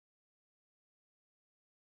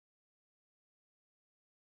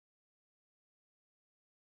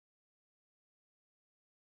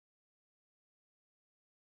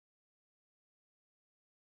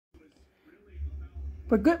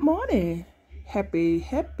But good morning.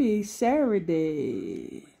 Happy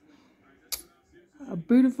Saturday. A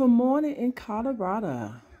beautiful morning in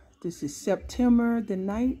Colorado. This is September the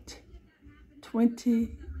 9th,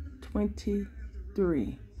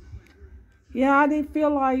 2023. Yeah, I didn't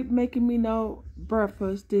feel like making me no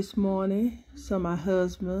breakfast this morning. So my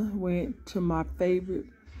husband went to my favorite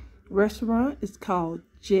restaurant. It's called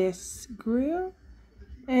Jess Grill.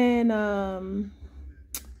 And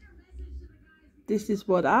this is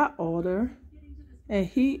what I ordered. And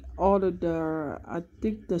he ordered I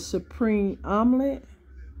think the Supreme Omelette.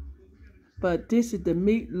 But this is the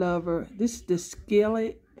meat lover. This is the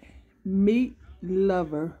Skillet meat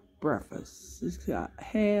lover breakfast. It's got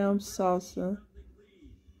ham, salsa.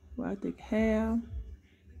 Well, I think ham,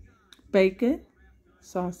 bacon,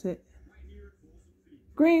 sausage,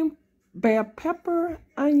 green bell pepper,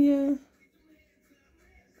 onion,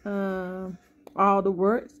 all the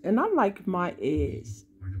works. And I like my eggs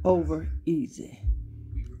over easy.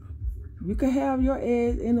 You can have your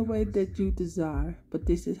eggs in the way that you desire, but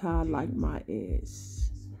this is how I like my eggs.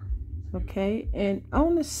 Okay, and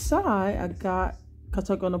on the side, I got, because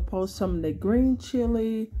I'm going to post some of the green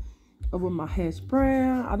chili with my hash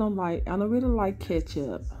brown. I don't really like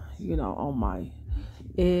ketchup, on my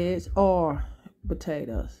eggs or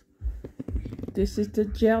potatoes. This is the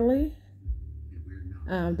jelly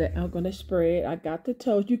that I'm going to spread. I got the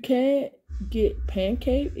toast. You can get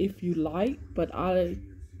pancake if you like, but I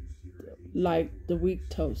like the wheat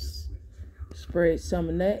toast. Spread some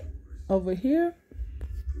of that over here.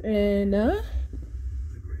 And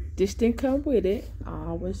this didn't come with it. I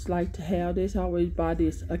always like to have this. I always buy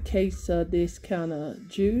a case of this kind of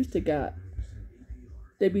juice. They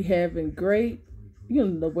be having great,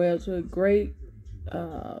 the wells are great,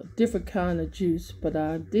 different kind of juice. But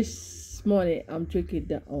this morning I'm drinking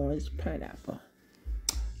the orange pineapple.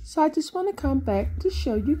 So I just want to come back to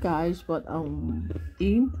show you guys what I'm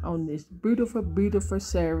eating on this beautiful, beautiful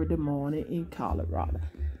Saturday morning in Colorado.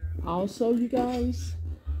 Also, you guys,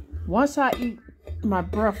 once I eat my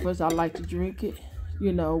breakfast, I like to drink it,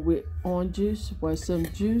 with orange juice or some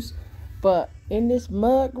juice. But in this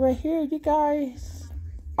mug right here, you guys,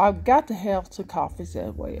 I've got to have some coffees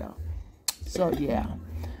as well. So, yeah.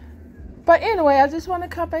 But anyway, I just want to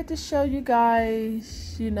come back to show you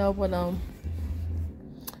guys, what I'm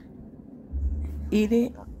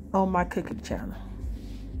eating on my cooking channel.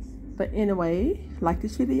 But anyway, like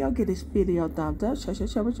this video, give this video a thumbs up, share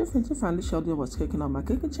with your friends and family, show them what's cooking on my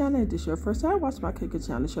cooking channel. If this is your first time watch my cooking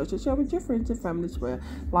channel, share with your friends and family as well.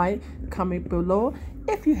 Like, comment below.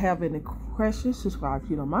 If you have any questions, subscribe if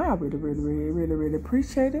you don't mind. I really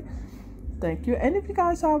appreciate it. Thank you. And if you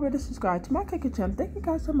guys already subscribed to my cooking channel, thank you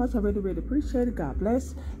guys so much. I really appreciate it. God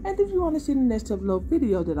bless. And if you want to see the next upload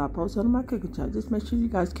video that I post on my cooking channel, just make sure you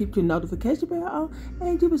guys keep your notification bell on,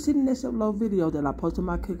 and you will see the next upload video that I post on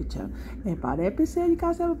my cooking channel. And by that being said, you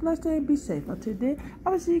guys have a blessed day and be safe. Until then, I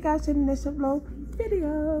will see you guys in the next upload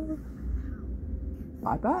video.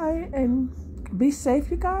 Bye and be safe,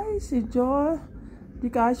 you guys. Enjoy you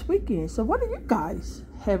guys' weekend. So what are you guys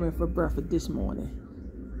having for breakfast this morning?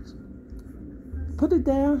 Put it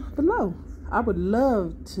down below. I would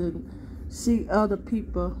love to see other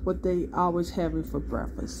people what they always having for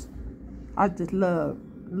breakfast. I just love.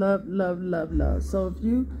 So if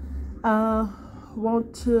you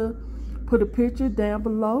want to put a picture down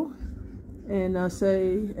below and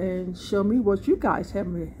show me what you guys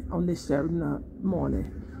having on this Saturday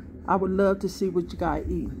morning, I would love to see what you guys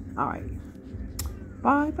eat. All right.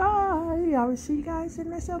 Bye. I will see you guys in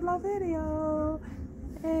the next upload video.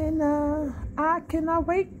 And I cannot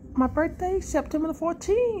wait. My birthday, September the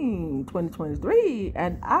 14th, 2023.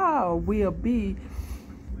 And I will be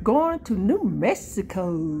going to New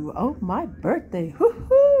Mexico on my birthday.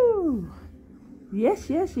 Woohoo!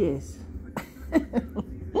 Yes.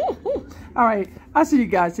 All right. I'll see you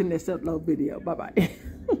guys in this upload video. Bye-bye.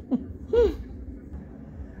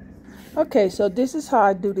 Okay, so this is how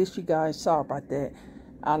I do this, you guys. Sorry about that.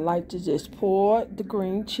 I like to just pour the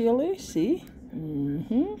green chili. See?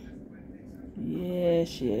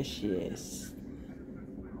 Yes.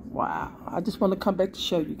 Wow. I just want to come back to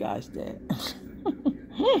show you guys that.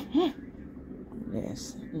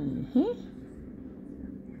 Yes.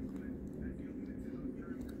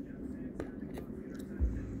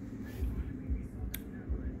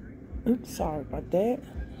 Oops, sorry about that.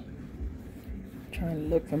 Trying to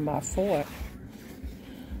look for my fork.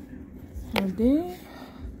 And then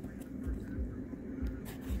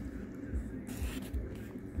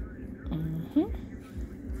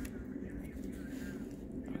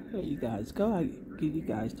there you guys go. I give you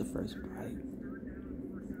guys the first bite.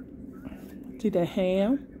 See that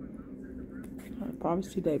ham? probably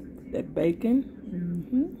see that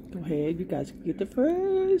bacon. Go ahead, you guys can get the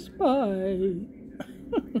first bite.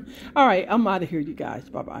 All right, I'm out of here, you guys.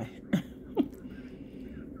 Bye-bye.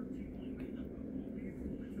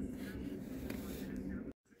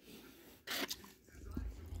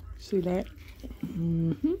 See that?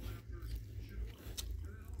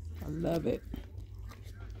 I love it.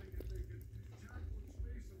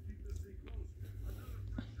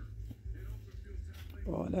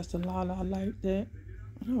 Oh, that's a lot. I like that.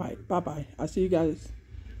 All right, bye-bye. I'll see you guys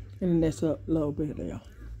in the next little bit there.